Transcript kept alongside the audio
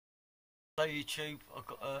Hello YouTube,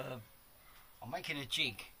 I'm making a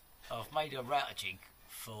jig. I've made a router jig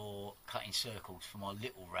for cutting circles for my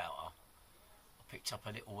little router. I picked up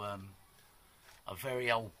a little, a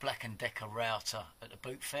very old Black & Decker router at the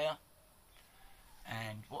boot fair,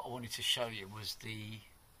 and what I wanted to show you was the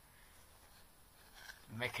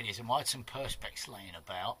mechanism. I had some perspex laying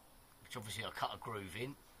about, which obviously I cut a groove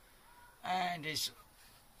in, and there's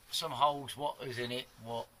some holes. What was in it,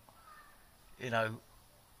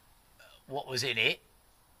 what was in it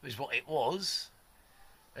was what it was.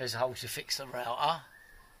 There's a hole to fix the router,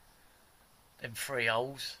 them 3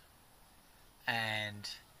 holes, and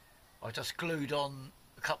I just glued on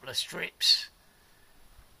a couple of strips.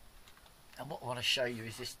 And what I want to show you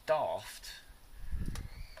is this daft,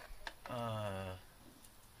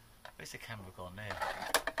 where's the camera gone there?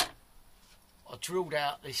 I drilled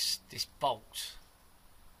out this bolt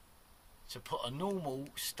to put a normal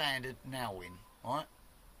standard nail in, right?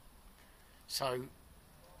 So,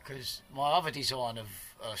 because my other design of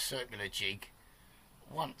a circular jig,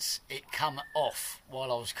 once it come off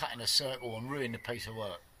while I was cutting a circle and ruined the piece of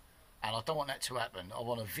work, and I don't want that to happen. I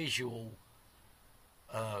want a visual,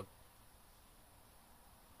 guide.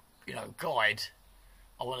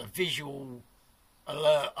 I want a visual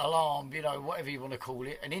alert, alarm, whatever you want to call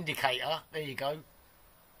it, an indicator. There you go,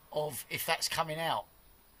 of if that's coming out.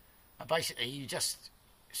 And basically, you just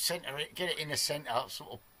center it, get it in the center,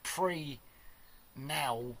 sort of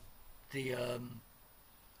pre-nail the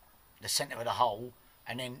center of the hole,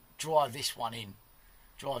 and then drive this one in,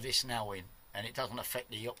 drive this nail in, and it doesn't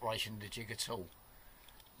affect the operation of the jig at all.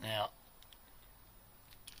 Now,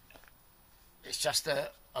 it's just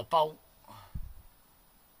a bolt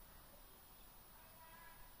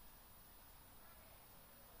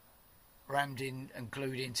rammed in and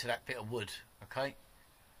glued into that bit of wood. Okay,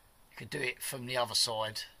 you could do it from the other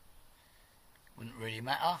side, wouldn't really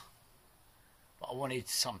matter, but I wanted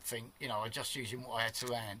something, I just using what I had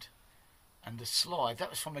to hand. And the slide, that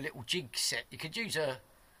was from a little jig set. You could use a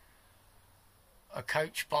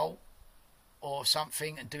coach bolt or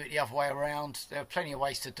something and do it the other way around. There are plenty of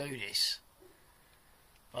ways to do this,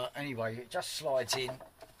 but anyway, it just slides in.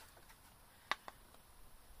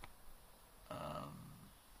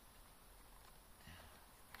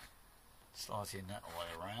 Slides in that way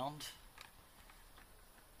around.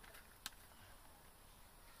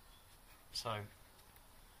 So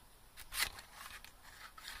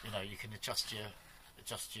you can adjust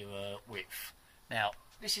your width. Now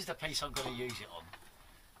this is the piece I'm going to use it on.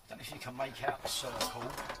 I don't know if you can make out the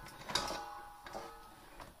circle.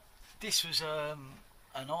 This was an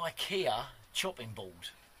IKEA chopping board,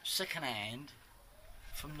 second hand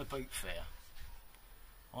from the boot fair,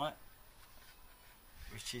 right?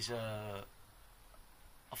 Which is I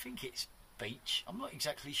think it's beech. I'm not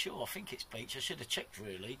exactly sure. I think it's beech. I should have checked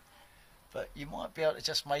really. But you might be able to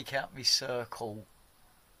just make out my circle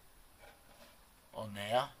on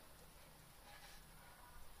there.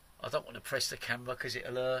 I don't want to press the camera because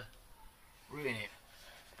it'll ruin it.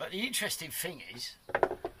 But the interesting thing is, I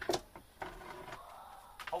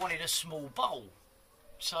wanted a small bowl.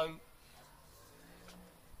 So,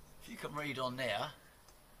 if you can read on there,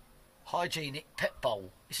 hygienic pet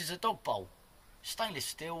bowl. This is a dog bowl, stainless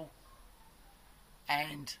steel,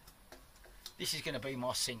 and this is going to be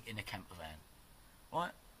my sink in the camper van,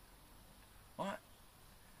 right?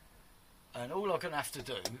 And all I'm going to have to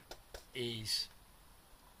do is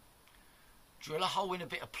drill a hole in a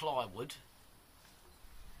bit of plywood.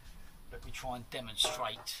 Let me try and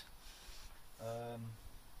demonstrate.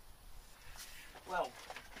 Well,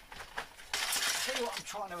 tell you what I'm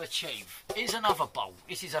trying to achieve. Here's another bowl.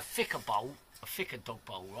 This is a thicker bowl, a thicker dog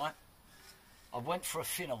bowl, right? I went for a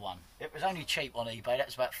thinner one. It was only cheap on eBay. That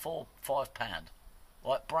was about £4-5,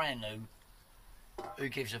 right? Brand new. Who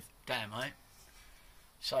gives a damn, eh?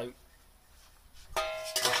 So,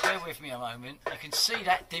 bear with me a moment. You can see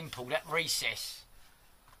that dimple, that recess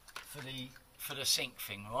for the sink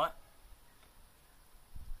thing, right?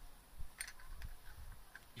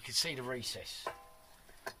 You can see the recess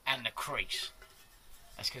and the crease.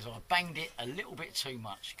 That's because I banged it a little bit too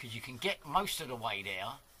much, because you can get most of the way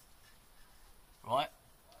there, right,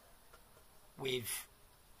 with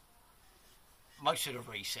most of the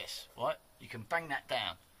recess, right? You can bang that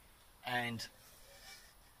down, and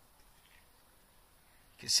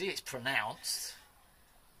you can see it's pronounced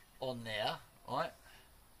on there, right?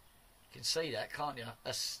 You can see that, can't you?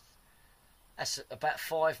 That's about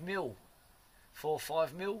 5 mil, 4 or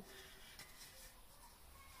 5 mil,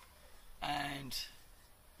 and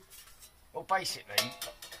well, basically,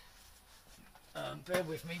 bear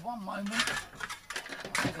with me one moment. I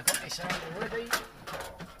think I've got this out already.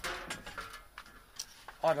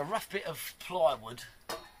 I had a rough bit of plywood,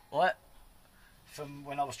 right, from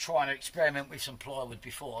when I was trying to experiment with some plywood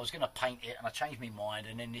before. I was going to paint it and I changed my mind,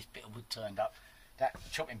 and then this bit of wood turned up. That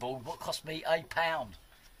chopping board, what cost me £1.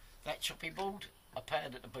 That chopping board, I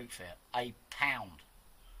paid at the boot fair, £1,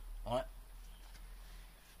 right?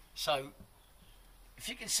 So, if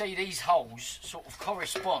you can see, these holes sort of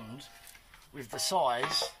correspond with the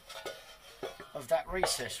size of that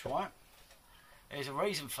recess, right? There's a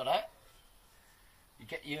reason for that. You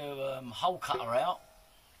get your hole cutter out.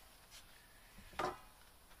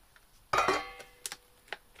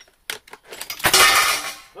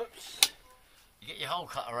 Whoops. You get your hole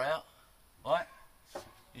cutter out, right?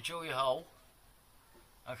 You drill your hole,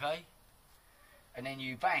 okay? And then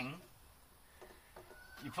you bang.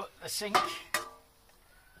 You put the sink,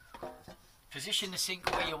 position the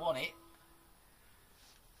sink where you want it,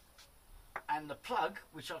 and the plug,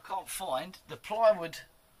 which I can't find, the plywood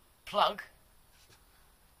plug,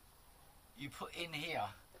 you put in here.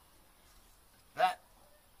 That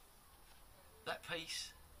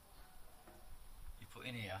piece you put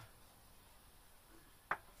in here,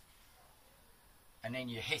 and then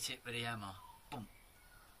you hit it with the hammer. Boom.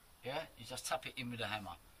 Yeah, you just tap it in with the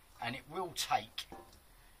hammer, and it will take.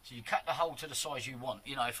 So you cut the hole to the size you want.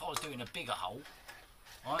 You know, if I was doing a bigger hole,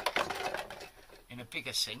 right, in a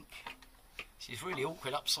bigger sink, this is really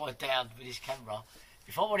awkward upside down with this camera.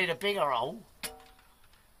 If I wanted a bigger hole,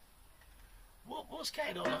 what's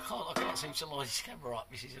going on? I can't seem to line this camera up.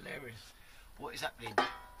 This is hilarious. What is happening?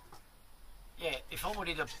 Yeah, if I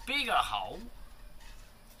wanted a bigger hole,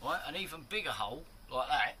 right, an even bigger hole like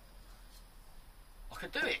that, I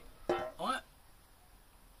could do it, right?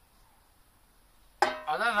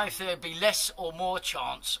 I don't know if there'd be less or more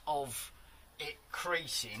chance of it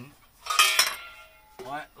creasing,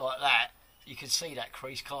 right, like that. You can see that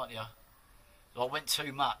crease, can't you? I went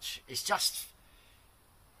too much. It's just,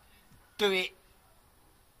 do it,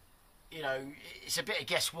 you know, it's a bit of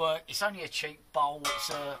guesswork. It's only a cheap bowl. It's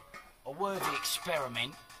a worthy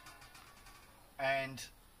experiment. And,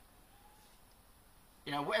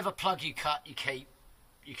 you know, whatever plug you cut, you keep.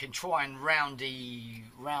 You can try and round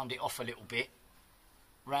it off a little bit.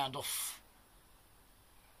 Round off,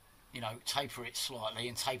 you know, taper it slightly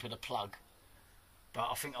and taper the plug. But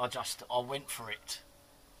I think I went for it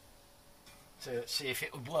to see if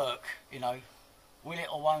it would work, you know. Will it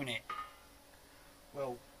or won't it?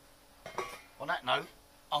 Well, on that note,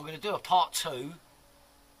 I'm going to do a part 2.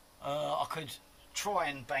 I could try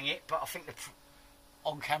and bang it, but I think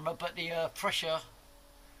on camera, but the pressure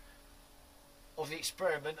of the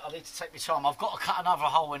experiment, I need to take my time. I've got to cut another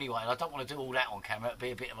hole anyway, and I don't want to do all that on camera. It'd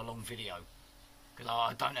be a bit of a long video because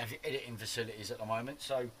I don't have editing facilities at the moment.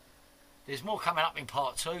 So there's more coming up in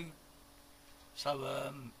part 2.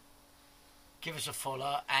 So give us a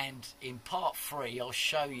follow, and in part 3 I'll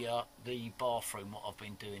show you the bathroom, what I've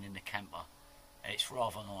been doing in the camper, and it's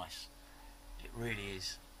rather nice. It really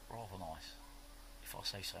is rather nice, if I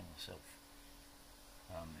say so myself.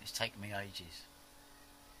 It's taken me ages.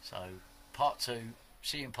 So part 2,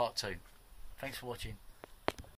 see you in part 2. Thanks for watching.